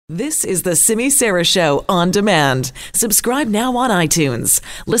This is the Simi Sara Show on demand. Subscribe now on iTunes.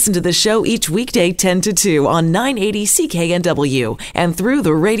 Listen to the show each weekday 10 to 2 on 980 CKNW and through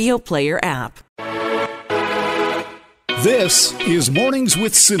the Radio Player app. This is Mornings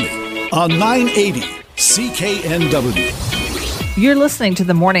with Simi on 980 CKNW. You're listening to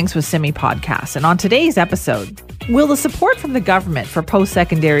the Mornings with Simi podcast, and on today's episode, will the support from the government for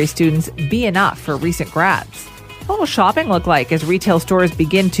post-secondary students be enough for recent grads? What will shopping look like as retail stores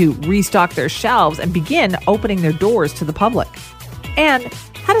begin to restock their shelves and begin opening their doors to the public? And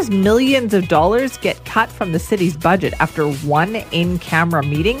how does millions of dollars get cut from the city's budget after one in-camera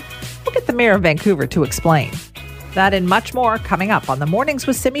meeting? We'll get the Mayor of Vancouver to explain. That and much more coming up on the Mornings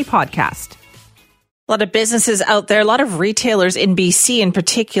with Simi podcast. A lot of businesses out there, a lot of retailers in BC in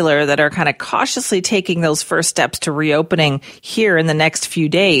particular that are kind of cautiously taking those first steps to reopening here in the next few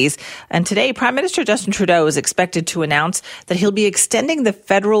days. And today, Prime Minister Justin Trudeau is expected to announce that he'll be extending the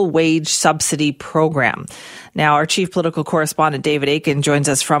federal wage subsidy program. Now, our chief political correspondent, David Akin, joins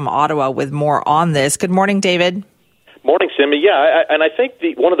us from Ottawa with more on this. Good morning, David. Morning, Simi. Yeah, and I think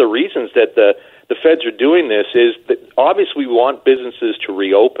one of the reasons that the feds are doing this is that obviously we want businesses to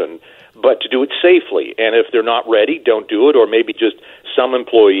reopen, but to do it safely. And if they're not ready, don't do it, or maybe just some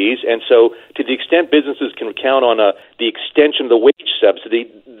employees. And so to the extent businesses can count on the extension of the wage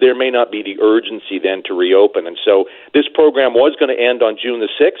subsidy, there may not be the urgency then to reopen. And so this program was going to end on June the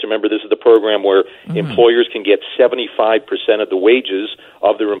 6th. Remember, this is the program where employers can get 75% of the wages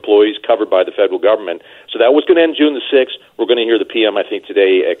of their employees covered by the federal government. So that was going to end June the 6th. We're going to hear the PM, I think,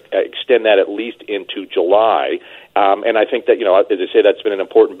 today extend that at least into July. And I think that, as I say, that's been an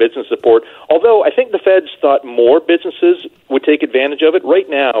important business support. Although I think the feds thought more businesses would take advantage of it. Right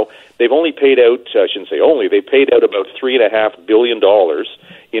now, they've only paid out, I shouldn't say only, they paid out about $3.5 billion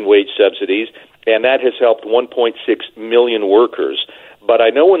in wage subsidies, and that has helped 1.6 million workers. But I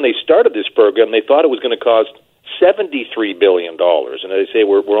know when they started this program, they thought it was going to cost $73 billion. And as I say,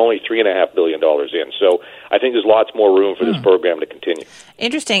 we're only $3.5 billion in. So I think there's lots more room for this program to continue.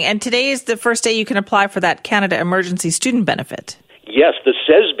 Interesting. And today is the first day you can apply for that Canada Emergency Student Benefit. Yes, the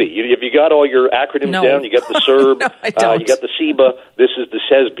CESB. Have you got all your acronyms down? You got the CERB, No, I don't. You got the CEBA. This is the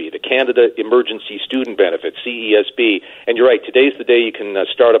CESB, the Canada Emergency Student Benefit, CESB. And you're right, today's the day you can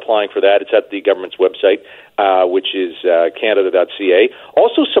start applying for that. It's at the government's website, which is canada.ca.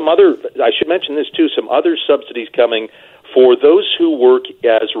 Also some other, I should mention this too, some other subsidies coming for those who work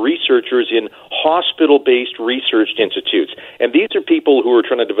as researchers in hospital-based research institutes. And these are people who are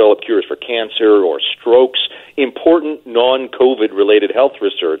trying to develop cures for cancer or strokes, important non-COVID related health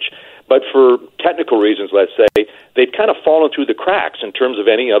research. But for technical reasons, let's say, they've kind of fallen through the cracks in terms of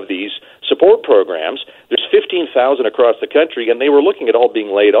any of these support programs. There's 15,000 across the country, and they were looking at all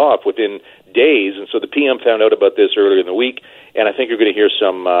being laid off within days. And so the PM found out about this earlier in the week, and I think you're going to hear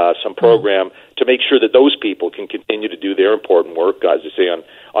some program to make sure that those people can continue to do their important work, as I say,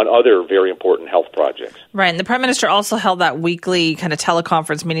 on other very important health projects. Right, and the Prime Minister also held that weekly kind of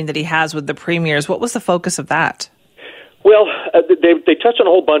teleconference meeting that he has with the premiers. What was the focus of that? Well, they touched on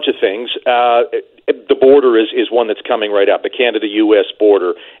a whole bunch of things. The border is one that's coming right up, the Canada-U.S.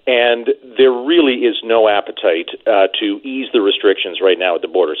 border, and there really is no appetite to ease the restrictions right now at the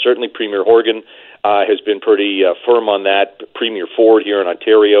border. Certainly Premier Horgan has been pretty firm on that, Premier Ford here in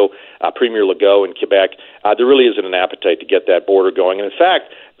Ontario, Premier Legault in Quebec. There really isn't an appetite to get that border going. And in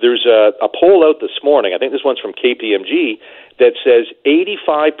fact, there's a poll out this morning, I think this one's from KPMG, that says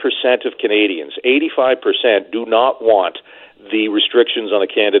 85% of Canadians, 85% do not want the restrictions on the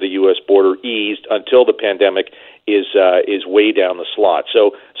Canada-U.S. border eased until the pandemic is way down the slot.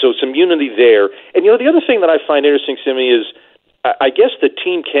 So some unity there. And, the other thing that I find interesting, Simi, is I guess the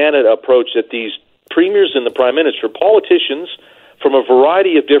Team Canada approach that these premiers and the Prime Minister, politicians from a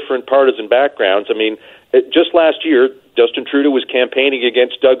variety of different partisan backgrounds. I mean, just last year, Justin Trudeau was campaigning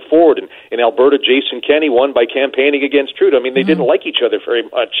against Doug Ford, and in Alberta, Jason Kenney won by campaigning against Trudeau. I mean, they didn't like each other very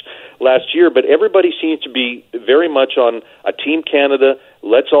much last year, but everybody seems to be very much on a Team Canada,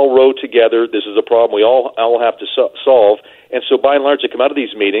 let's all row together, this is a problem we all have to solve. And so by and large, they come out of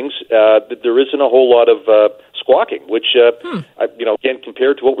these meetings, there isn't a whole lot of squawking, which, again,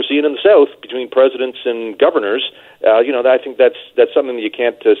 compared to what we're seeing in the South between presidents and governors, I think that's something that you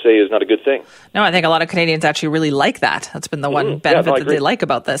can't say is not a good thing. No, I think a lot of Canadians actually really like that. That's been the one benefit that they like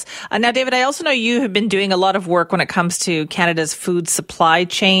about this. Now, David, I also know you have been doing a lot of work when it comes to Canada's food supply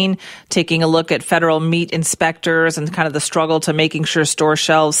chain, taking a look at federal meat inspectors and kind of the struggle to making sure store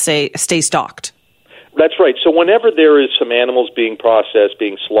shelves stay stocked. That's right. So whenever there is some animals being processed,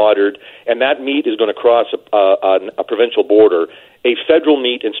 being slaughtered, and that meat is going to cross a provincial border, a federal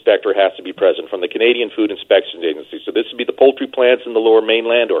meat inspector has to be present from the Canadian Food Inspection Agency. So this would be the poultry plants in the Lower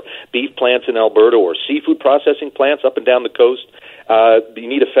Mainland, or beef plants in Alberta, or seafood processing plants up and down the coast. You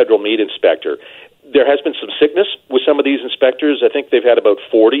need a federal meat inspector. There has been some sickness with some of these inspectors. I think they've had about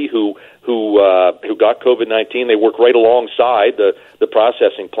 40 who got COVID-19. They work right alongside the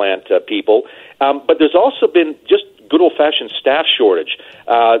processing plant people. But there's also been just good old-fashioned staff shortage.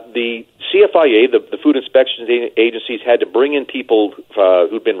 The CFIA, the Food Inspection Agencies, had to bring in people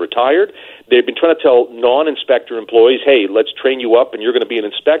who'd been retired. They've been trying to tell non-inspector employees, hey, let's train you up and you're going to be an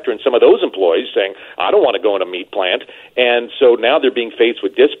inspector. And some of those employees saying, I don't want to go in a meat plant. And so now they're being faced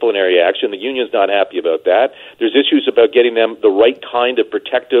with disciplinary action. The union's not happy about that. There's issues about getting them the right kind of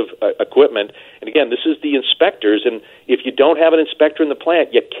protective equipment. And again, this is the inspectors. And if you don't have an inspector in the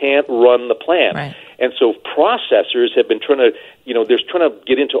plant, you can't run the plant. Right. And so processors have been trying to, they're trying to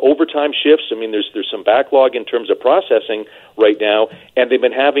get into overtime shifts. I mean, there's some backlog in terms of processing right now, and they've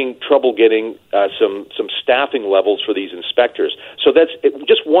been having trouble getting some staffing levels for these inspectors. So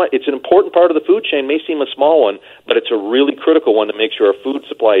it's an important part of the food chain. May seem a small one, but it's a really critical one to make sure our food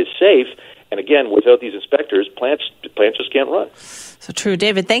supply is safe. And again, without these inspectors, plants just can't run. So true.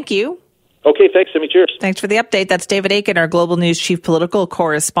 David, thank you. Okay, thanks, Simi. Cheers. Thanks for the update. That's David Akin, our Global News Chief Political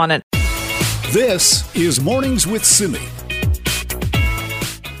Correspondent. This is Mornings with Simi.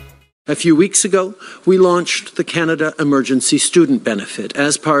 A few weeks ago, we launched the Canada Emergency Student Benefit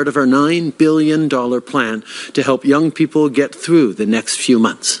as part of our $9 billion plan to help young people get through the next few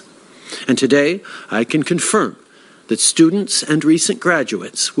months. And today, I can confirm that students and recent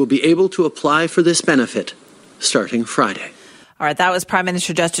graduates will be able to apply for this benefit starting Friday. All right, that was Prime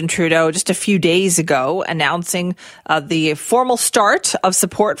Minister Justin Trudeau just a few days ago announcing the formal start of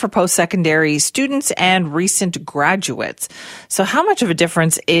support for post-secondary students and recent graduates. So how much of a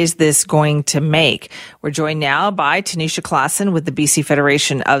difference is this going to make? We're joined now by Tanisha Klassen with the BC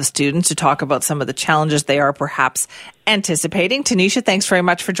Federation of Students to talk about some of the challenges they are perhaps anticipating. Tanisha, thanks very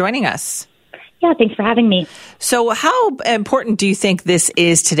much for joining us. Yeah, thanks for having me. So how important do you think this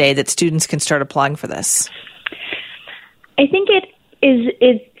is today that students can start applying for this? I think it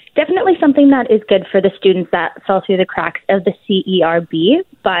is definitely something that is good for the students that fell through the cracks of the CERB,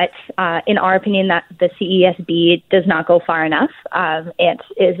 but in our opinion, that the CESB does not go far enough. It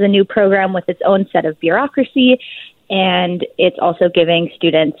is a new program with its own set of bureaucracy, and it's also giving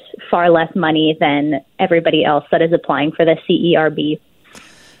students far less money than everybody else that is applying for the CERB.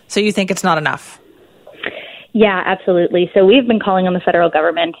 So you think it's not enough? Yeah, absolutely. So we've been calling on the federal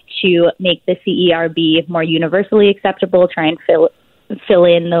government to make the CERB more universally acceptable, try and fill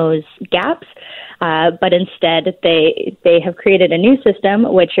in those gaps. But instead, they have created a new system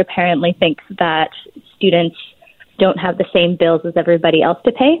which apparently thinks that students don't have the same bills as everybody else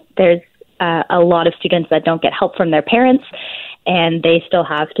to pay. There's a lot of students that don't get help from their parents, and they still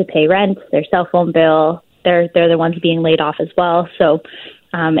have to pay rent, their cell phone bill. They're the ones being laid off as well. So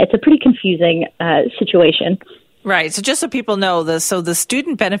it's a pretty confusing situation. Right. So just so people know, the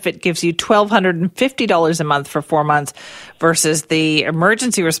student benefit gives you $1,250 a month for 4 months versus the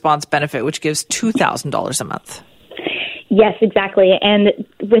emergency response benefit, which gives $2,000 a month. Yes, exactly. And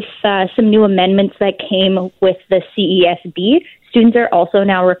with some new amendments that came with the CESB, students are also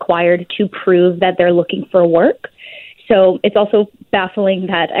now required to prove that they're looking for work. So it's also baffling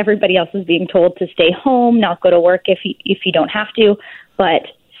that everybody else is being told to stay home, not go to work if you don't have to, but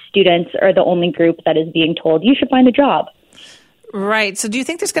students are the only group that is being told you should find a job. Right. So do you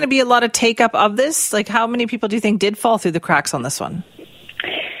think there's going to be a lot of take-up of this? Like, how many people do you think did fall through the cracks on this one?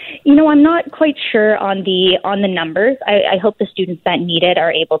 I'm not quite sure on the numbers. I hope the students that need it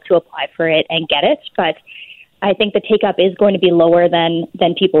are able to apply for it and get it, but I think the take-up is going to be lower than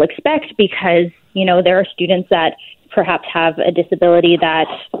people expect because, there are students that perhaps have a disability that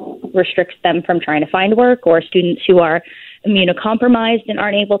restricts them from trying to find work, or students who are immunocompromised and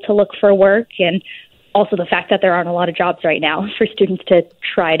aren't able to look for work, and also the fact that there aren't a lot of jobs right now for students to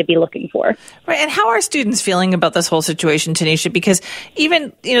try to be looking for. Right. And how are students feeling about this whole situation, Tanisha? Because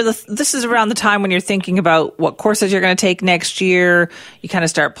even, this is around the time when you're thinking about what courses you're going to take next year. You kind of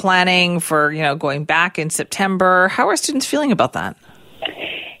start planning for, going back in September. How are students feeling about that?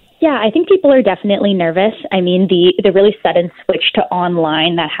 Yeah, I think people are definitely nervous. I mean, the really sudden switch to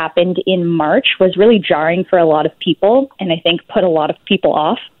online that happened in March was really jarring for a lot of people, and I think put a lot of people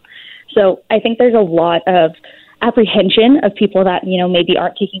off. So I think there's a lot of apprehension of people that, maybe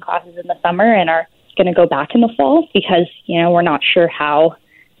aren't taking classes in the summer and are going to go back in the fall because, we're not sure how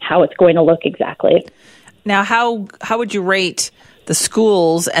it's going to look exactly. Now, how would you rate the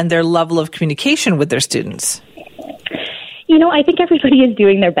schools and their level of communication with their students? I think everybody is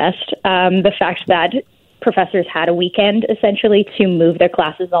doing their best. The fact that professors had a weekend essentially to move their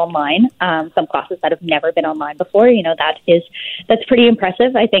classes online, some classes that have never been online before, that's pretty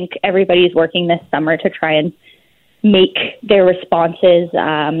impressive. I think everybody's working this summer to try and make their responses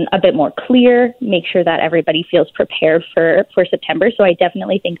a bit more clear, make sure that everybody feels prepared for September. So I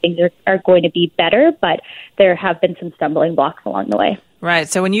definitely think things are going to be better, but there have been some stumbling blocks along the way. Right.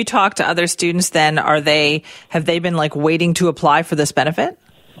 So when you talk to other students, then have they been waiting to apply for this benefit?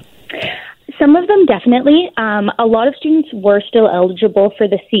 Some of them definitely. A lot of students were still eligible for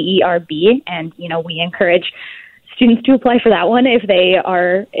the CERB, and we encourage students to apply for that one if they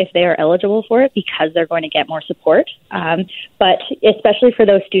are eligible for it, because they're going to get more support. But especially for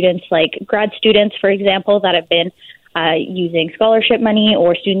those students, like grad students, for example, that have been using scholarship money,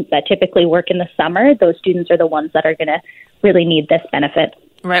 or students that typically work in the summer, those students are the ones that are going to really need this benefit.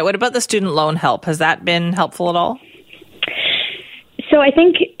 Right. What about the student loan help? Has that been helpful at all? So I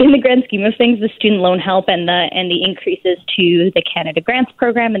think in the grand scheme of things, the student loan help and the increases to the Canada Grants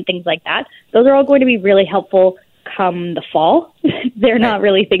program and things like that, those are all going to be really helpful come the fall. They're not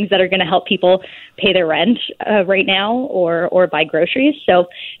really things that are going to help people pay their rent right now or buy groceries. So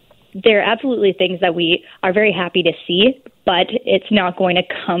they're absolutely things that we are very happy to see, but it's not going to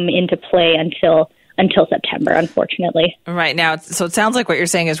come into play until September, unfortunately. Right now, so it sounds like what you're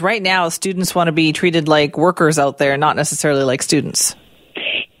saying is right now students want to be treated like workers out there, not necessarily like students.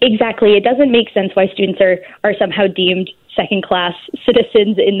 Exactly. It doesn't make sense why students are somehow deemed second-class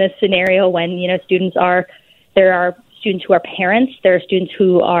citizens in this scenario when, there are students who are parents, there are students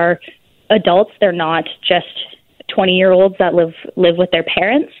who are adults, they're not just 20-year-olds that live with their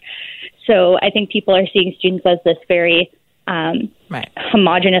parents. So I think people are seeing students as this very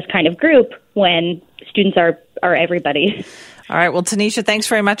homogenous kind of group when students are everybody. All right. Well, Tanisha, thanks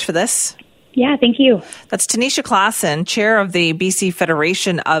very much for this. Yeah, thank you. That's Tanisha Klassen, chair of the BC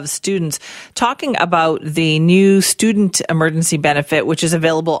Federation of Students, talking about the new student emergency benefit, which is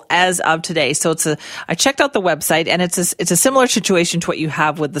available as of today. So I checked out the website, and it's a similar situation to what you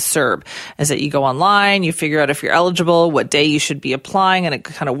have with the CERB, is that you go online, you figure out if you're eligible, what day you should be applying, and it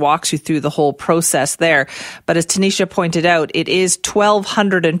kind of walks you through the whole process there. But as Tanisha pointed out, it is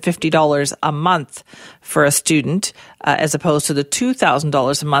 $1,250 a month for a student, as opposed to the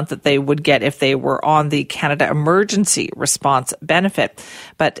 $2,000 a month that they would get if they were on the Canada Emergency Response Benefit.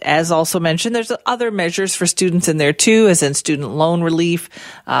 But as also mentioned, there's other measures for students in there too, as in student loan relief.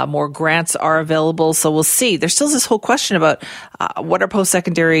 More grants are available. So we'll see. There's still this whole question about what are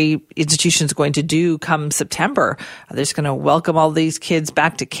post-secondary institutions going to do come September? Are they just going to welcome all these kids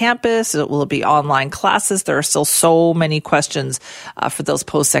back to campus? Will it be online classes? There are still so many questions for those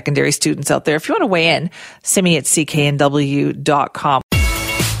post-secondary students out there. If you want to weigh in, Simi at cknw.com.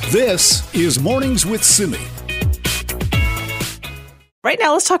 This is Mornings with Simi. Right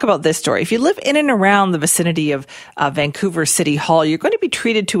now, let's talk about this story. If you live in and around the vicinity of Vancouver City Hall, you're going to be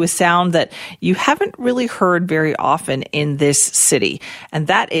treated to a sound that you haven't really heard very often in this city, and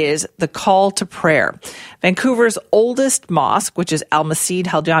that is the call to prayer. Vancouver's oldest mosque, which is Al Masjid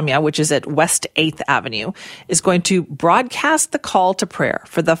Al Jamia, which is at West 8th Avenue, is going to broadcast the call to prayer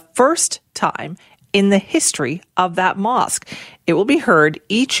for the first time in the history of that mosque. It will be heard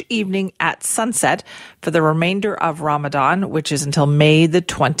each evening at sunset for the remainder of Ramadan, which is until May the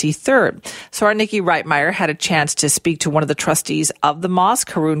 23rd. So our Nikki Reitmeyer had a chance to speak to one of the trustees of the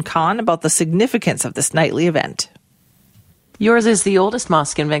mosque, Haroon Khan, about the significance of this nightly event. Yours is the oldest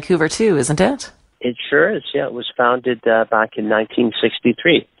mosque in Vancouver too, isn't it? It sure is, yeah. It was founded back in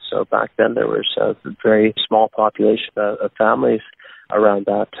 1963. So back then there was a very small population of families around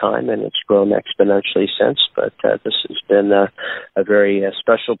that time, and it's grown exponentially since. But this has been a very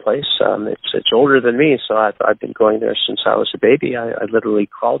special place. It's older than me, so I've been going there since I was a baby. I literally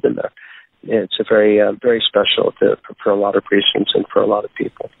crawled in there. It's a very special for a lot of reasons and for a lot of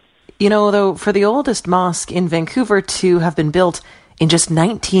people. You know, though, for the oldest mosque in Vancouver to have been built in just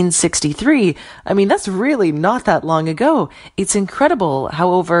 1963, I mean, that's really not that long ago. It's incredible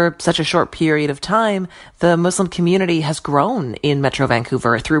how over such a short period of time, the Muslim community has grown in Metro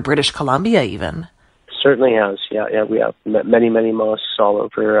Vancouver, through British Columbia even. Certainly has, yeah. We have many mosques all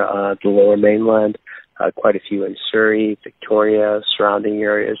over the Lower Mainland, quite a few in Surrey, Victoria, surrounding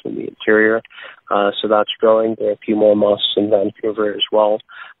areas in the interior. So that's growing. There are a few more mosques in Vancouver as well.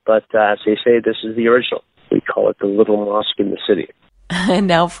 But as they say, this is the original. We call it the Little Mosque in the City. And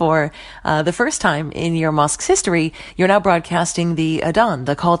now for the first time in your mosque's history, you're now broadcasting the Adhan,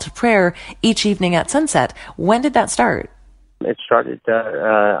 the call to prayer, each evening at sunset. When did that start? It started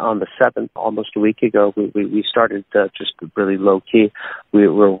on the 7th, almost a week ago. We started just really low-key. We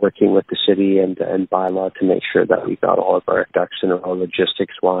were working with the city and bylaw to make sure that we got all of our ducks in a row,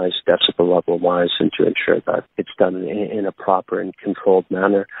 logistics-wise, decibel level-wise, and to ensure that it's done in a proper and controlled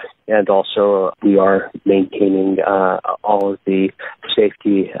manner. And also, we are maintaining all of the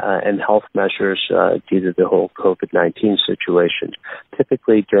safety and health measures due to the whole COVID-19 situation.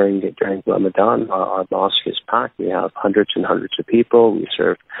 Typically, during Ramadan, our mosque is packed. We have hundreds and hundreds of people. We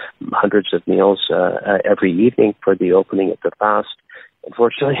serve hundreds of meals every evening for the opening of the fast.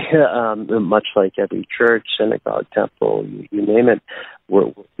 Unfortunately, much like every church, synagogue, temple, you name it,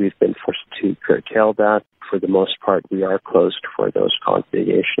 we've been forced to curtail that. For the most part, we are closed for those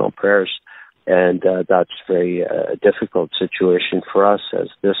congregational prayers. And that's very difficult situation for us, as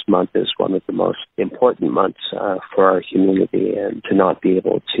this month is one of the most important months for our community, and to not be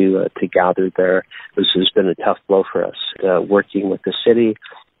able to gather there, this has been a tough blow for us. Working with the city,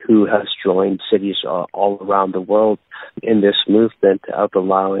 who has joined cities all around the world in this movement of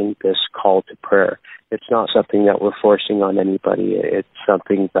allowing this call to prayer. It's not something that we're forcing on anybody. It's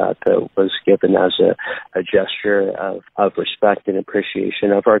something that was given as a gesture of respect and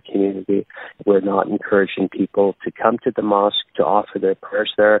appreciation of our community. We're not encouraging people to come to the mosque to offer their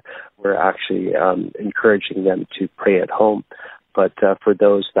prayers there. We're actually encouraging them to pray at home. But for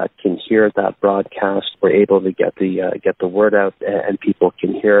those that can hear that broadcast, we're able to get the word out, and people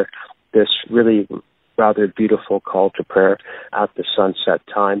can hear this really rather beautiful call to prayer at the sunset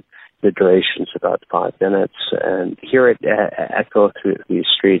time. The duration's about 5 minutes, and hear it echo through these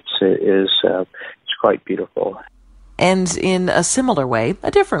streets it's quite beautiful. And in a similar way, a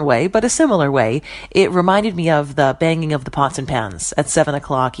different way, but a similar way, it reminded me of the banging of the pots and pans at 7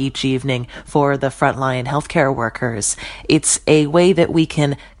 o'clock each evening for the frontline healthcare workers. It's a way that we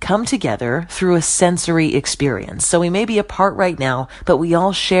can come together through a sensory experience. So we may be apart right now, but we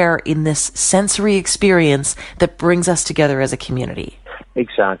all share in this sensory experience that brings us together as a community.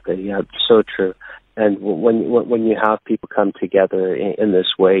 Exactly. Yeah, so true. And when you have people come together in this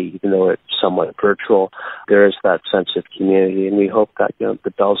way, even though it's somewhat virtual, there is that sense of community. And we hope that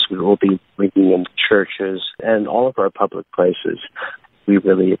the bells will be ringing in churches and all of our public places. We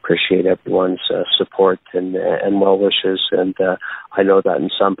really appreciate everyone's support and well wishes. And I know that in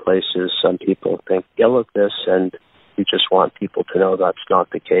some places, some people think ill of this, and we just want people to know that's not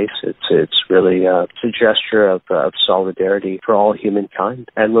the case. It's really a gesture of solidarity for all humankind.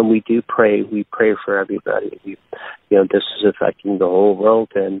 And when we do pray, we pray for everybody. This is affecting the whole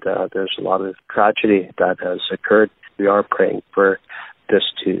world, and there's a lot of tragedy that has occurred. We are praying for this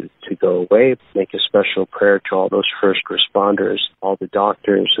to go away. Make a special prayer to all those first responders, all the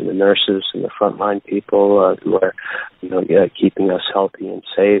doctors and the nurses and the frontline people who are, keeping us healthy and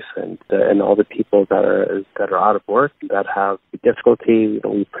safe, and all the people that are out of work, that have difficulty.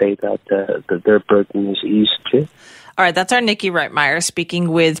 We pray that their burden is eased too. All right, that's our Nikki Reitmeyer speaking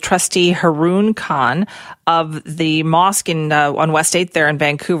with Trustee Haroon Khan of the mosque on West 8th there in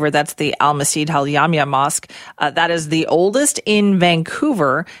Vancouver. That's the Al Masjid Al Yamia Mosque. That is the oldest in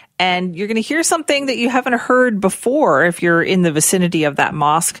Vancouver. And you're going to hear something that you haven't heard before if you're in the vicinity of that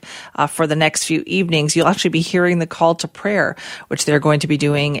mosque for the next few evenings. You'll actually be hearing the call to prayer, which they're going to be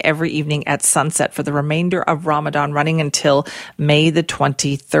doing every evening at sunset for the remainder of Ramadan, running until May the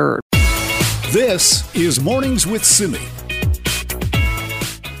 23rd. This is Mornings with Simi.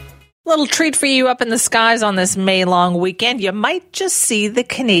 Little treat for you up in the skies on this May-long weekend. You might just see the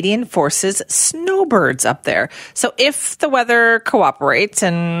Canadian Forces snowbirds up there. So if the weather cooperates,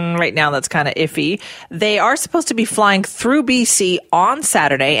 and right now that's kind of iffy, they are supposed to be flying through BC on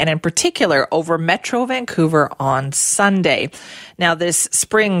Saturday, and in particular over Metro Vancouver on Sunday. Now, this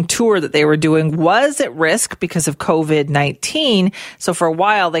spring tour that they were doing was at risk because of COVID-19. So for a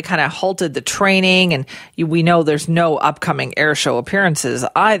while, they kind of halted the training, and we know there's no upcoming air show appearances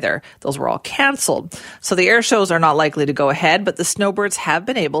either. Those were all canceled. So the air shows are not likely to go ahead, but the snowbirds have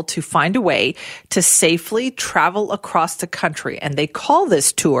been able to find a way to safely travel across the country. And they call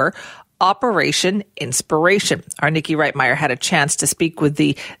this tour Operation Inspiration. Our Nikki Reitmeyer had a chance to speak with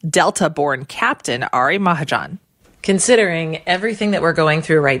the Delta-born captain, Ari Mahajan. Considering everything that we're going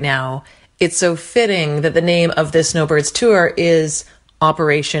through right now, it's so fitting that the name of this Snowbirds tour is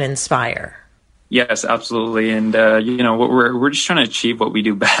Operation Inspire. Yes, absolutely. And, what we're just trying to achieve what we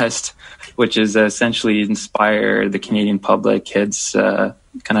do best, which is essentially inspire the Canadian public, kids, kind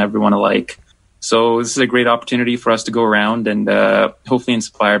of everyone alike. So this is a great opportunity for us to go around and hopefully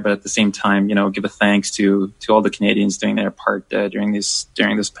inspire, but at the same time, give a thanks to all the Canadians doing their part during this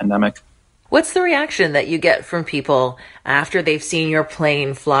pandemic. What's the reaction that you get from people after they've seen your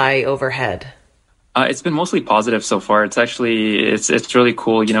plane fly overhead? It's been mostly positive so far. It's really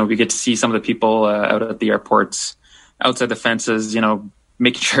cool. We get to see some of the people out at the airports, outside the fences,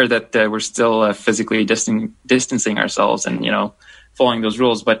 making sure that we're still physically distancing ourselves and, following those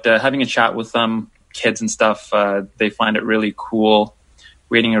rules. But having a chat with them, kids and stuff, they find it really cool.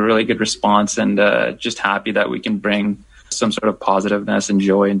 We're getting a really good response, and just happy that we can bring some sort of positiveness and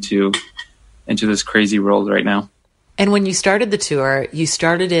joy into this crazy world right now. And when you started the tour, you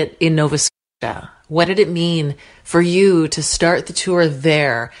started it in Nova Scotia. What did it mean for you to start the tour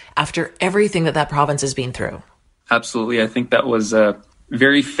there after everything that province has been through? Absolutely. I think that was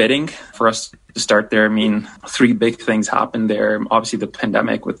very fitting for us to start there. I mean, 3 big things happened there. Obviously, the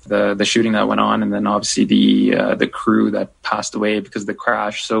pandemic with the shooting that went on, and then obviously the crew that passed away because of the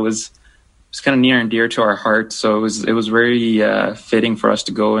crash. So it was kind of near and dear to our hearts. So it was very fitting for us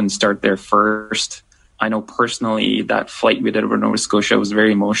to go and start there first. I know personally that flight we did over Nova Scotia was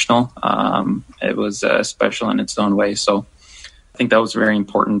very emotional. It was special in its own way. So I think that was very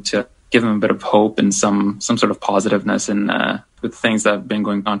important to give them a bit of hope and some sort of positiveness with things that have been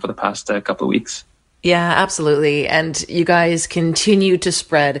going on for the past couple of weeks. Yeah, absolutely. And you guys continue to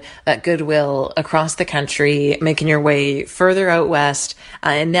spread that goodwill across the country, making your way further out west.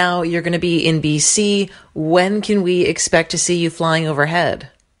 And now you're going to be in BC. When can we expect to see you flying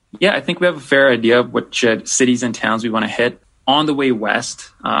overhead? Yeah, I think we have a fair idea of which cities and towns we want to hit. On the way west,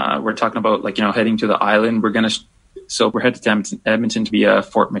 we're talking about heading to the island. We're headed to Edmonton to be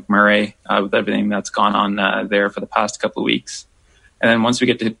Fort McMurray with everything that's gone on there for the past couple of weeks. And then once we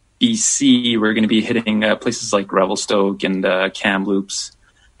get to BC, we're going to be hitting places like Revelstoke and Kamloops,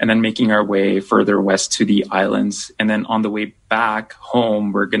 and then making our way further west to the islands. And then on the way back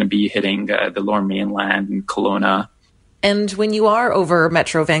home, we're going to be hitting the Lower Mainland and Kelowna. And when you are over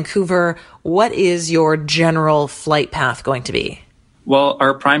Metro Vancouver, what is your general flight path going to be? Well,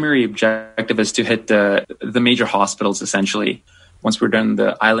 our primary objective is to hit the major hospitals, essentially. Once we're done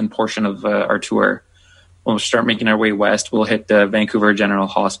the island portion of our tour, we'll start making our way west. We'll hit the Vancouver General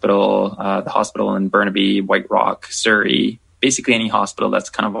Hospital, the hospital in Burnaby, White Rock, Surrey, basically any hospital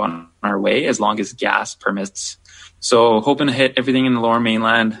that's kind of on our way as long as gas permits. So hoping to hit everything in the Lower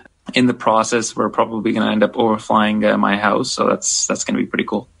Mainland. In the process, we're probably going to end up overflying my house. So that's going to be pretty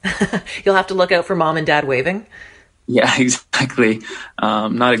cool. You'll have to look out for mom and dad waving. Yeah, exactly.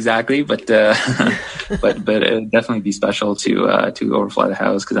 Not exactly, but but it'd definitely be special to overfly the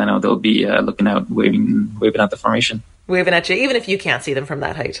house, because I know they'll be looking out, waving at the formation. Waving at you, even if you can't see them from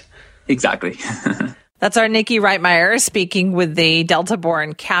that height. Exactly. That's our Nikki Reitmeyer speaking with the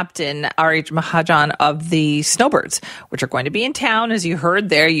Delta-born captain, R.H. Mahajan of the Snowbirds, which are going to be in town. As you heard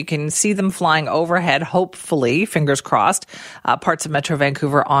there, you can see them flying overhead, hopefully, fingers crossed, parts of Metro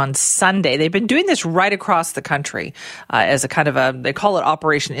Vancouver on Sunday. They've been doing this right across the country as a kind of they call it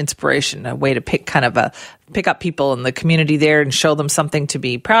Operation Inspiration, a way to pick up people in the community there and show them something to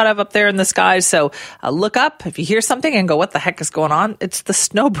be proud of up there in the skies. So look up if you hear something and go, what the heck is going on? It's the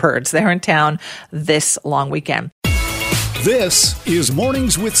Snowbirds. They're in town this long weekend. This is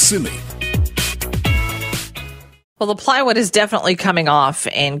Mornings with Simi. Well, the plywood is definitely coming off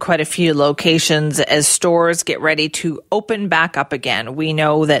in quite a few locations as stores get ready to open back up again. We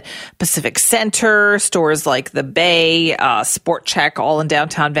know that Pacific Centre, stores like the Bay, Sport Chek, all in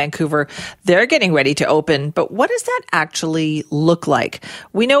downtown Vancouver, they're getting ready to open. But what does that actually look like?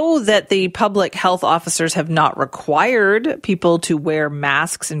 We know that the public health officers have not required people to wear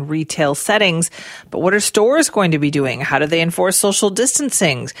masks in retail settings. But what are stores going to be doing? How do they enforce social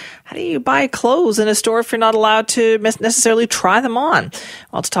distancing? How do you buy clothes in a store if you're not allowed to necessarily try them on?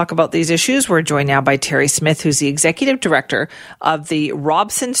 Well, to talk about these issues, we're joined now by Terry Smith, who's the executive director of the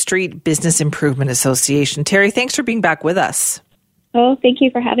Robson Street Business Improvement Association. Terry, thanks for being back with us. Oh, thank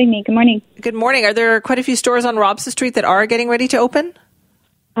you for having me. Good morning. Good morning. Are there quite a few stores on Robson Street that are getting ready to open?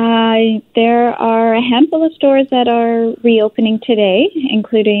 There are a handful of stores that are reopening today,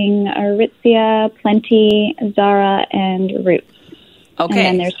 including Aritzia, Plenty, Zara, and Roots. Okay. And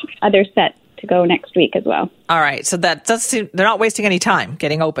then there's others set to go next week as well. All right. So that does seem they're not wasting any time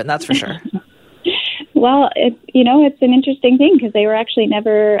getting open, that's for sure. Well, it's an interesting thing because they were actually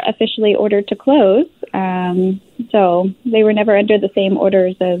never officially ordered to close. So they were never under the same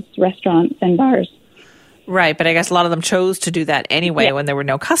orders as restaurants and bars. Right. But I guess a lot of them chose to do that anyway when there were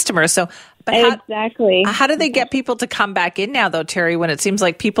no customers. So, but exactly. How do they get people to come back in now, though, Terry, when it seems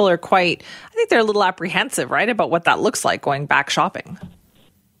like people are I think they're a little apprehensive, right, about what that looks like going back shopping?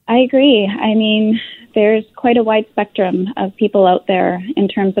 I agree. I mean, there's quite a wide spectrum of people out there in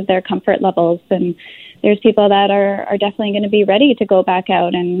terms of their comfort levels. And there's people that are definitely going to be ready to go back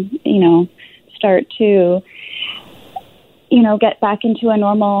out and, start to, get back into a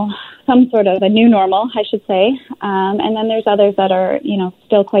normal some sort of a new normal, I should say. And then there's others that are,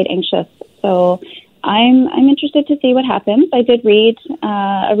 still quite anxious. So I'm interested to see what happens. I did read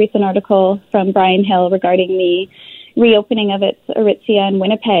a recent article from Brian Hill regarding the reopening of its Aritzia in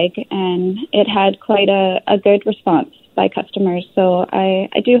Winnipeg, and it had quite a good response by customers. So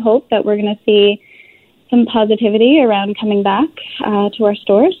I do hope that we're going to see some positivity around coming back to our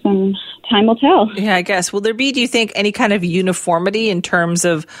stores, and time will tell. Yeah, I guess. Will there be, do you think, any kind of uniformity in terms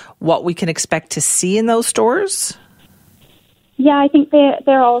of what we can expect to see in those stores? Yeah, I think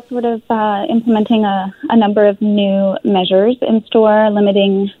they're all sort of implementing a number of new measures in store,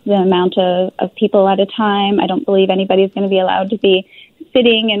 limiting the amount of people at a time. I don't believe anybody's going to be allowed to be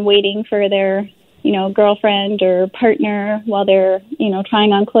sitting and waiting for their girlfriend or partner while they're,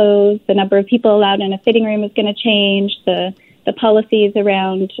 trying on clothes. The number of people allowed in a fitting room is going to change. The policies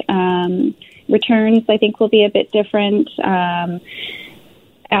around returns, I think, will be a bit different.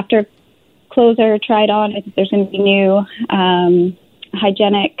 After clothes are tried on, I think there's going to be new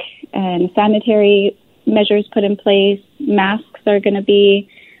hygienic and sanitary measures put in place. Masks are going to be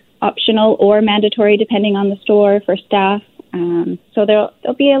optional or mandatory depending on the store for staff. So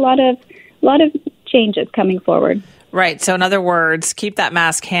there'll be a lot of changes coming forward. Right. So in other words, keep that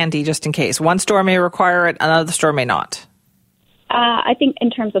mask handy just in case. One store may require it, another store may not. I think in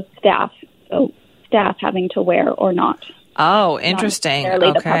terms of staff, so staff having to wear or not. Oh, interesting. Not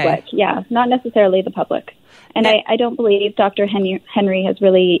necessarily the public. Yeah, not necessarily the public. And I don't believe Dr. Henry has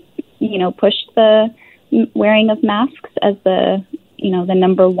really, pushed the wearing of masks as the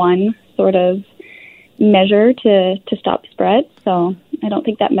number one sort of measure to stop spread. So I don't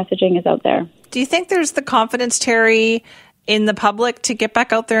think that messaging is out there. Do you think there's the confidence, Terry, in the public to get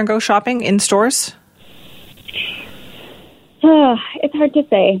back out there and go shopping in stores? It's hard to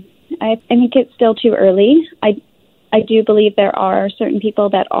say. I think it's still too early. I do believe there are certain people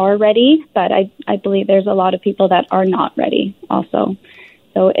that are ready, but I believe there's a lot of people that are not ready also.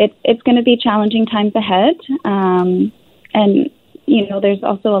 So it's going to be challenging times ahead. And, there's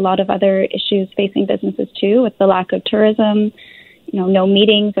also a lot of other issues facing businesses too, with the lack of tourism, no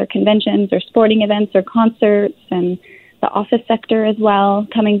meetings or conventions or sporting events or concerts, and the office sector as well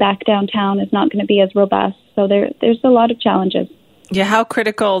coming back downtown is not going to be as robust. So there's a lot of challenges. Yeah, how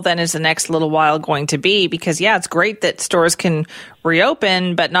critical then is the next little while going to be? Because, it's great that stores can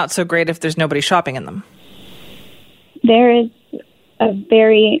reopen, but not so great if there's nobody shopping in them. There is a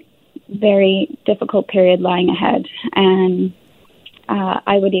very, very difficult period lying ahead. And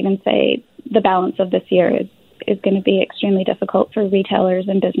I would even say the balance of this year is going to be extremely difficult for retailers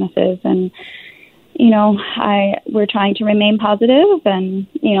and businesses. And, we're trying to remain positive, and,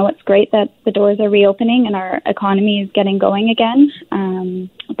 it's great that the doors are reopening and our economy is getting going again.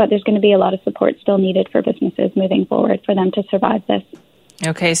 But there's going to be a lot of support still needed for businesses moving forward for them to survive this.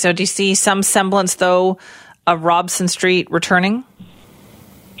 Okay. So do you see some semblance, though, of Robson Street returning?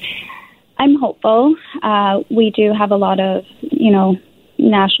 I'm hopeful. We do have a lot of,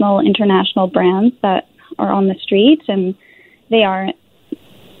 national, international brands that are on the street, and they are,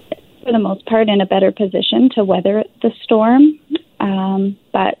 for the most part, in a better position to weather the storm.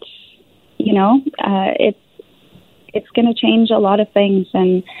 But, it's going to change a lot of things,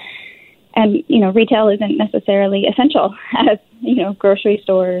 and retail isn't necessarily essential as, grocery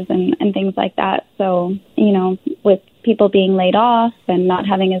stores and things like that. So, with people being laid off and not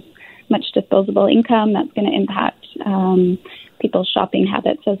having as much disposable income, that's going to impact people's shopping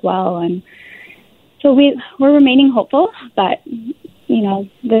habits as well. And so we're remaining hopeful, but,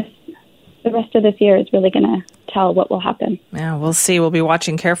 the rest of this year is really going to tell what will happen. Yeah, we'll see. We'll be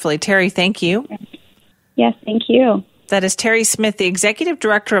watching carefully. Terry, thank you. Yes, thank you. That is Terry Smith, the Executive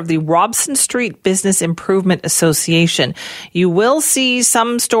Director of the Robson Street Business Improvement Association. You will see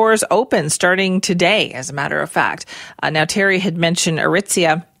some stores open starting today, as a matter of fact. Now, Terry had mentioned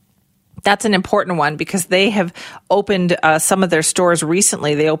Aritzia. That's an important one because they have opened some of their stores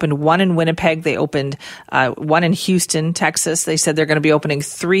recently. They opened one in Winnipeg. They opened one in Houston, Texas. They said they're going to be opening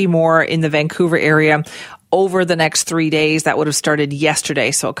 3 more in the Vancouver area over the next 3 days. That would have started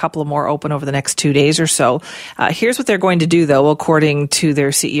yesterday, so a couple of more open over the next 2 days or so. Here's what they're going to do, though, according to their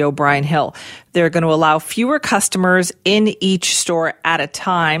CEO, Brian Hill. They're going to allow fewer customers in each store at a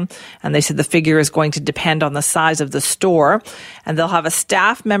time, and they said the figure is going to depend on the size of the store. And they'll have a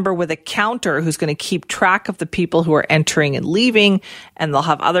staff member with a counter who's going to keep track of the people who are entering and leaving, and they'll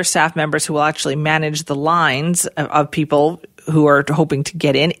have other staff members who will actually manage the lines of people who are hoping to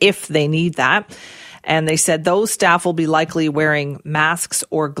get in if they need that. And they said those staff will be likely wearing masks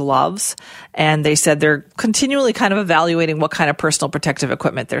or gloves. And they said they're continually kind of evaluating what kind of personal protective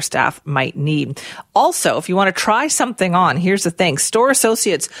equipment their staff might need. Also, if you want to try something on, here's the thing. Store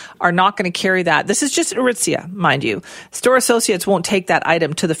associates are not going to carry that. This is just Aritzia, mind you. Store associates won't take that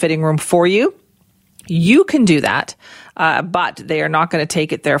item to the fitting room for you. You can do that, but they are not going to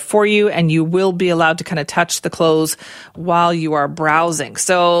take it there for you, and you will be allowed to kind of touch the clothes while you are browsing.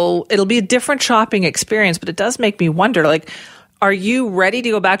 So it'll be a different shopping experience, but it does make me wonder, like, are you ready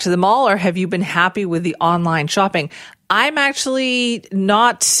to go back to the mall, or have you been happy with the online shopping? I'm actually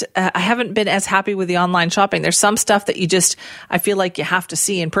not, I haven't been as happy with the online shopping. There's some stuff that I feel like you have to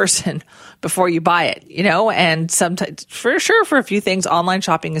see in person before you buy it, and sometimes, for sure, for a few things, online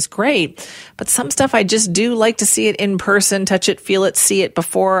shopping is great. But some stuff I just do like to see it in person, touch it, feel it, see it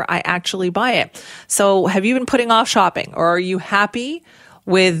before I actually buy it. So have you been putting off shopping, or are you happy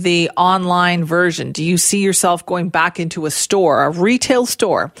with the online version? Do you see yourself going back into a store, a retail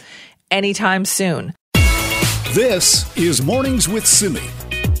store, anytime soon? This is Mornings with Simi.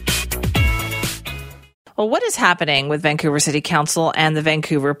 Well, what is happening with Vancouver City Council and the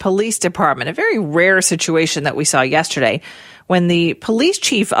Vancouver Police Department? A very rare situation that we saw yesterday when the police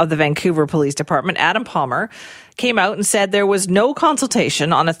chief of the Vancouver Police Department, Adam Palmer, came out and said there was no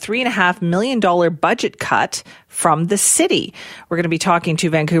consultation on a $3.5 million budget cut from the city. We're going to be talking to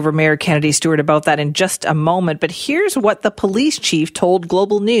Vancouver Mayor Kennedy Stewart about that in just a moment. But here's what the police chief told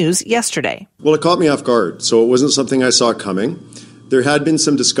Global News yesterday. Well, it caught me off guard, so it wasn't something I saw coming. There had been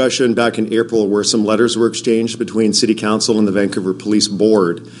some discussion back in April where some letters were exchanged between City Council and the Vancouver Police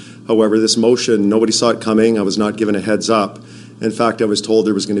Board. However, this motion, nobody saw it coming. I was not given a heads up. In fact, I was told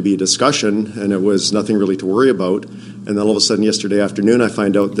there was going to be a discussion and it was nothing really to worry about. And then all of a sudden yesterday afternoon, I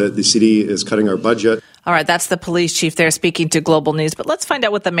find out that the city is cutting our budget. All right, that's the police chief there speaking to Global News. But let's find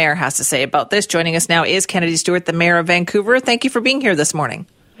out what the mayor has to say about this. Joining us now is Kennedy Stewart, the mayor of Vancouver. Thank you for being here this morning.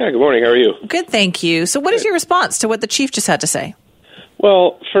 Yeah, good morning. How are you? Good, thank you. So what is your response to what the chief just had to say?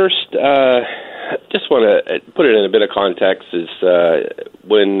 Well, first, just want to put it in a bit of context. Is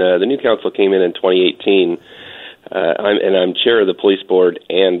when the new council came in 2018, I'm chair of the police board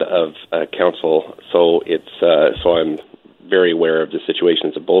and of council, so I'm very aware of the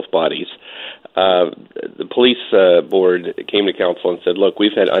situations of both bodies. The police board came to council and said, look,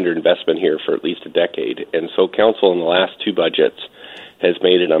 we've had underinvestment here for at least a decade, and so council in the last two budgets has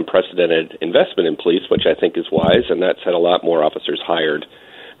made an unprecedented investment in police, which I think is wise, and that's had a lot more officers hired,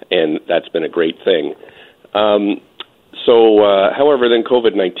 and that's been a great thing. However, then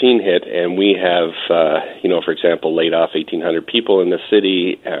COVID-19 hit, and we have, for example, laid off 1,800 people in the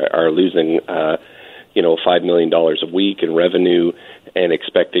city, are losing, $5 million a week in revenue, and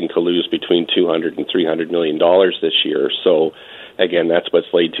expecting to lose between $200 and $300 million this year. So, again, that's what's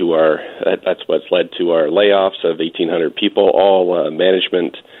led to our layoffs of 1,800 people. All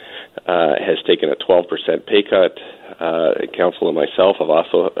management has taken a 12% pay cut. Council and myself have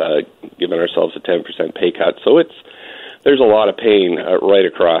also given ourselves a 10% pay cut. So there's a lot of pain right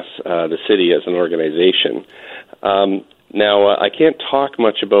across the city as an organization. Now, I can't talk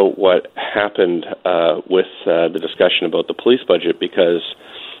much about what happened with the discussion about the police budget because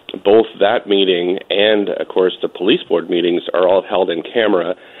both that meeting and, of course, the police board meetings are all held in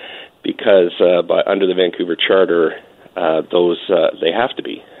camera because under the Vancouver Charter, they have to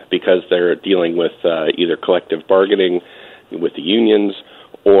be because they're dealing with either collective bargaining with the unions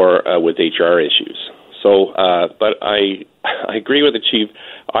or with HR issues. So, but I agree with the chief.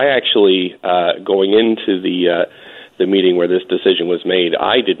 I actually, going into the meeting where this decision was made,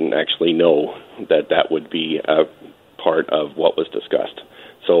 I didn't actually know that would be part of what was discussed.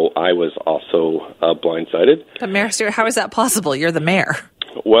 So I was also blindsided. But Mayor Stewart, how is that possible? You're the mayor.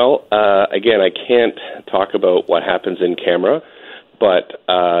 Well, again, I can't talk about what happens in camera, but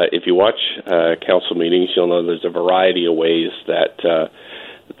if you watch council meetings, you'll know there's a variety of ways that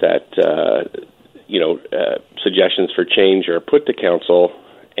suggestions for change are put to council,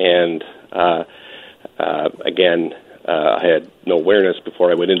 and again, I had no awareness before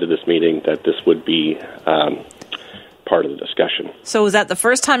I went into this meeting that this would be part of the discussion. So was that the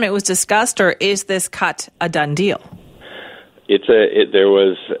first time it was discussed, or is this cut a done deal? There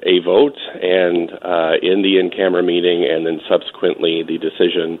was a vote, and in the in-camera meeting, and then subsequently the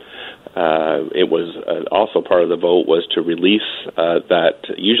decision. It was also part of the vote was to release that.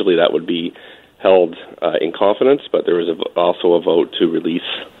 Usually that would be held in confidence, but there was also a vote to release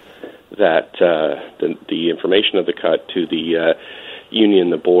that the information of the cut to the union,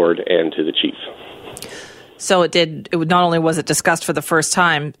 the board, and to the chief. So not only was it discussed for the first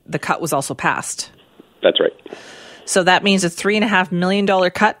time, the cut was also passed. That's right. So that means a $3.5 million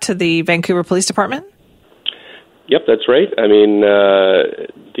cut to the Vancouver Police Department? Yep, that's right. I mean,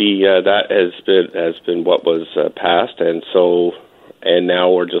 that has been what was passed, and now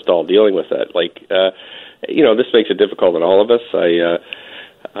we're just all dealing with that. This makes it difficult on all of us. I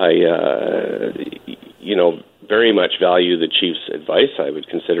very much value the chief's advice. I would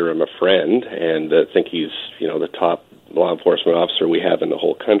consider him a friend, and think he's the top law enforcement officer we have in the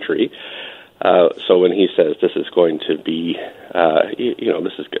whole country. So when he says this is going to be,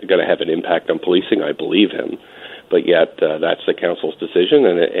 this is going to have an impact on policing, I believe him. But yet, that's the council's decision,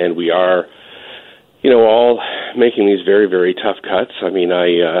 and we are, all making these very, very tough cuts. I mean,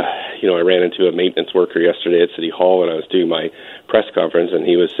 I ran into a maintenance worker yesterday at City Hall when I was doing my press conference, and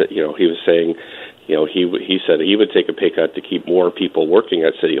he was saying, he said he would take a pay cut to keep more people working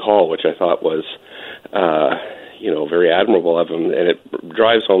at City Hall, which I thought was, very admirable of him, and it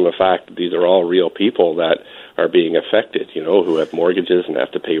drives home the fact that these are all real people that are being affected, who have mortgages and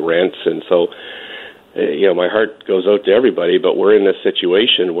have to pay rents, and so, my heart goes out to everybody, but we're in this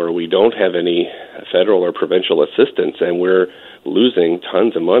situation where we don't have any federal or provincial assistance, and we're losing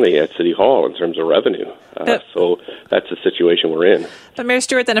tons of money at City Hall in terms of revenue. So that's the situation we're in. But Mayor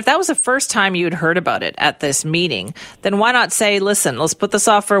Stewart, then if that was the first time you'd heard about it at this meeting, then why not say, listen, let's put this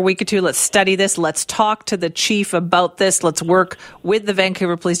off for a week or two, let's study this, let's talk to the chief about this, let's work with the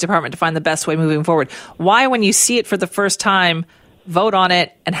Vancouver Police Department to find the best way moving forward. Why, when you see it for the first time, vote on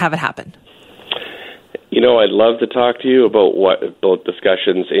it and have it happen? I'd love to talk to you about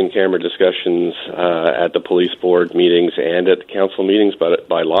discussions, in-camera discussions at the police board meetings and at the council meetings, but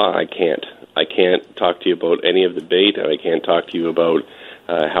by law, I can't. I can't talk to you about any of the debate, and I can't talk to you about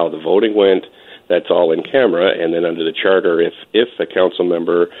how the voting went. That's all in camera, and then under the charter, if a council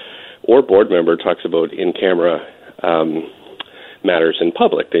member or board member talks about in-camera matters in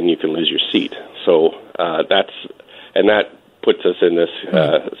public, then you can lose your seat. So that puts us in this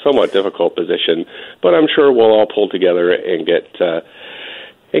somewhat difficult position, but I'm sure we'll all pull together and get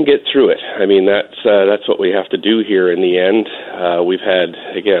through it. I mean, that's what we have to do here in the end. We've had,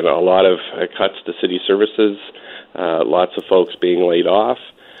 again, a lot of cuts to city services, lots of folks being laid off,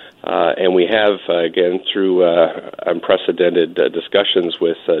 and we have, again, through unprecedented discussions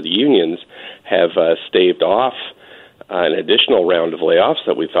with the unions, have staved off an additional round of layoffs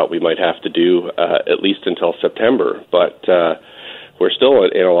that we thought we might have to do at least until September. But we're still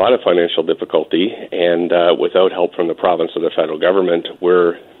in a lot of financial difficulty, and without help from the province or the federal government,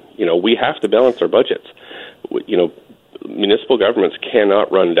 we have to balance our budgets. Municipal governments cannot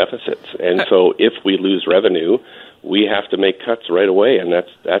run deficits, and so if we lose revenue, we have to make cuts right away, and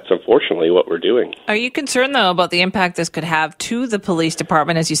that's unfortunately what we're doing. Are you concerned, though, about the impact this could have to the police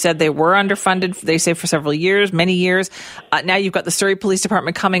department? As you said, they were underfunded, they say, for several years, many years. Now you've got the Surrey Police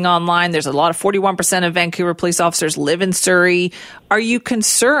Department coming online. There's a lot of 41% of Vancouver police officers live in Surrey. Are you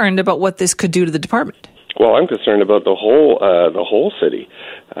concerned about what this could do to the department? Well, I'm concerned about the whole city,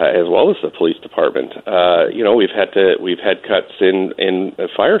 as well as the police department. We've had cuts in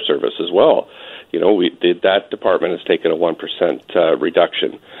fire service as well. That department has taken a 1%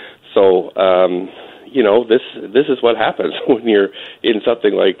 reduction. So, this is what happens when you're in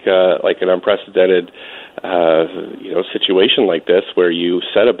something like an unprecedented, situation like this, where you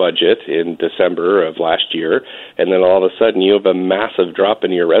set a budget in December of last year, and then all of a sudden you have a massive drop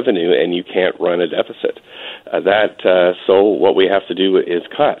in your revenue, and you can't run a deficit. So what we have to do is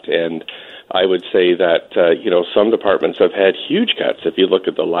cut. And I would say that some departments have had huge cuts. If you look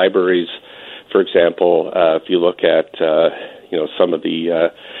at the libraries, for example, if you look at some of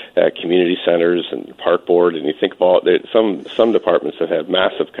the community centers and park board, and you think about it, some departments have had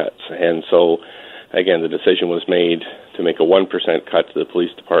massive cuts, and so again, the decision was made to make a 1% cut to the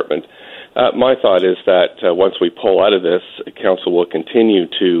police department. My thought is that once we pull out of this, council will continue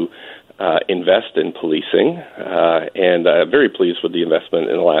to invest in policing, and I'm very pleased with the investment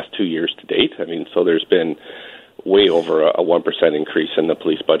in the last 2 years to date. I mean, so there's been way over a 1% increase in the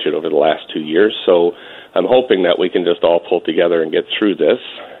police budget over the last 2 years. So I'm hoping that we can just all pull together and get through this.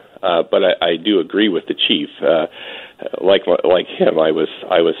 But I do agree with the chief. Like him, I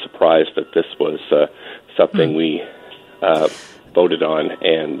was surprised that this was something we voted on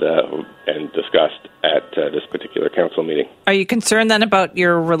and discussed at this particular council meeting. Are you concerned then about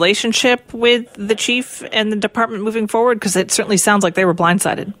your relationship with the chief and the department moving forward? Because it certainly sounds like they were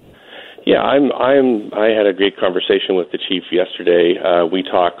blindsided. Yeah, I had a great conversation with the chief yesterday. We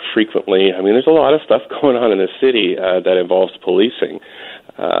talk frequently. I mean, there's a lot of stuff going on in the city that involves policing.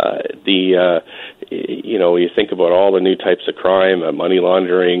 You think about all the new types of crime, money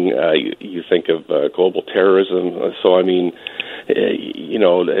laundering. You think of global terrorism. So, I mean,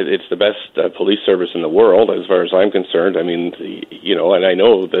 it's the best police service in the world as far as I'm concerned. I mean, and I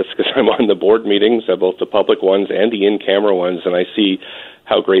know this because I'm on the board meetings, both the public ones and the in-camera ones, and I see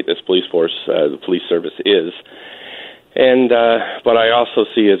how great this police force, the police service is. And but I also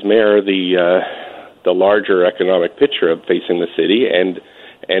see as mayor the larger economic picture of facing the city, and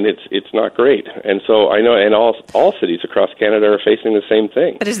it's not great. And so I know, and all cities across Canada are facing the same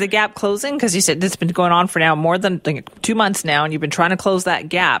thing. But is the gap closing? Because you said this has been going on for now more than 2 months now, and you've been trying to close that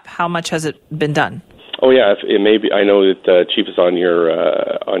gap. How much has it been done? Oh yeah, it may be. I know that Chief is on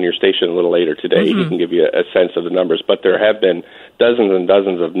your station a little later today. Mm-hmm. He can give you a sense of the numbers. But there have been dozens and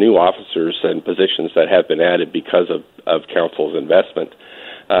dozens of new officers and positions that have been added because of council's investment.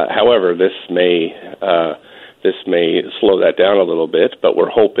 However, this may slow that down a little bit, but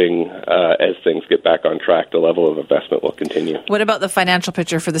we're hoping as things get back on track, the level of investment will continue. What about the financial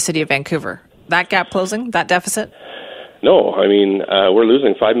picture for the city of Vancouver? That gap closing, that deficit? No, I mean, we're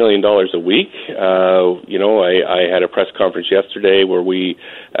losing $5 million a week. I had a press conference yesterday where we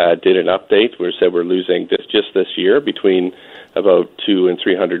did an update where we said we're losing this year between about $200 and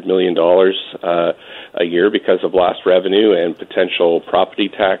 $300 million a year because of lost revenue and potential property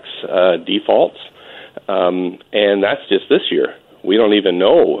tax defaults. And that's just this year. We don't even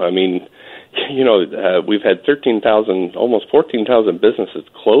know. I mean, we've had 13,000, almost 14,000 businesses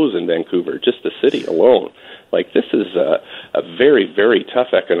close in Vancouver, just the city alone. Like, this is a very, very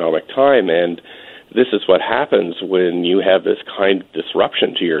tough economic time, and this is what happens when you have this kind of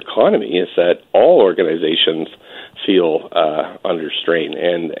disruption to your economy, is that all organizations feel under strain,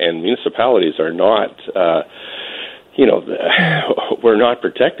 and municipalities are not, we're not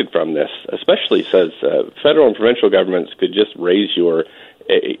protected from this, especially says federal and provincial governments could just raise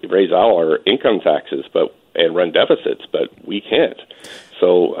our income taxes and run deficits, but we can't.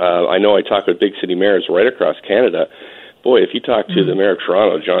 So I know I talk with big city mayors right across Canada. Boy, if you talk to the mayor of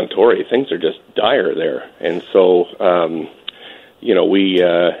Toronto, John Tory, things are just dire there. And so,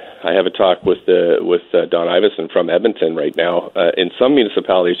 I have a talk with Don Iveson from Edmonton right now. In some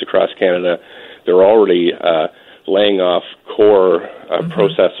municipalities across Canada, they're already laying off core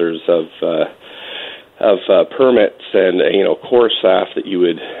processors of permits and core staff that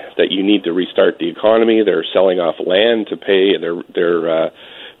you need to restart the economy. They're selling off land to pay. They're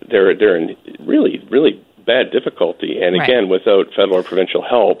in really, really bad difficulty. And again, without federal or provincial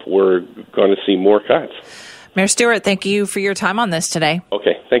help, we're going to see more cuts. Mayor Stewart, thank you for your time on this today.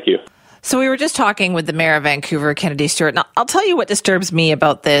 Okay, thank you. So we were just talking with the mayor of Vancouver, Kennedy Stewart. Now, I'll tell you what disturbs me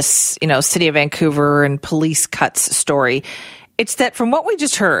about this, City of Vancouver and police cuts story. It's that from what we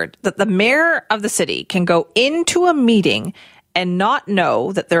just heard, that the mayor of the city can go into a meeting and not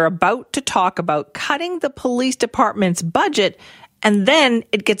know that they're about to talk about cutting the police department's budget, and then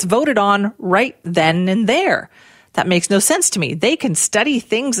it gets voted on right then and there. That makes no sense to me. They can study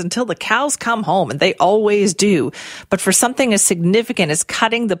things until the cows come home, and they always do. But for something as significant as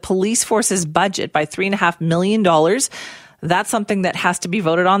cutting the police force's budget by $3.5 million, that's something that has to be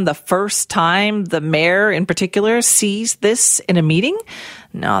voted on the first time the mayor in particular sees this in a meeting.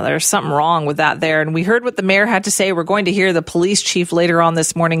 No, there's something wrong with that there. And we heard what the mayor had to say. We're going to hear the police chief later on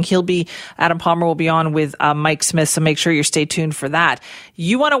this morning. Adam Palmer will be on with Mike Smith, so make sure you stay tuned for that.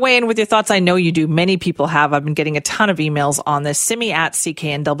 You want to weigh in with your thoughts? I know you do. Many people have. I've been getting a ton of emails on this. Simi at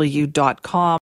cknw.com.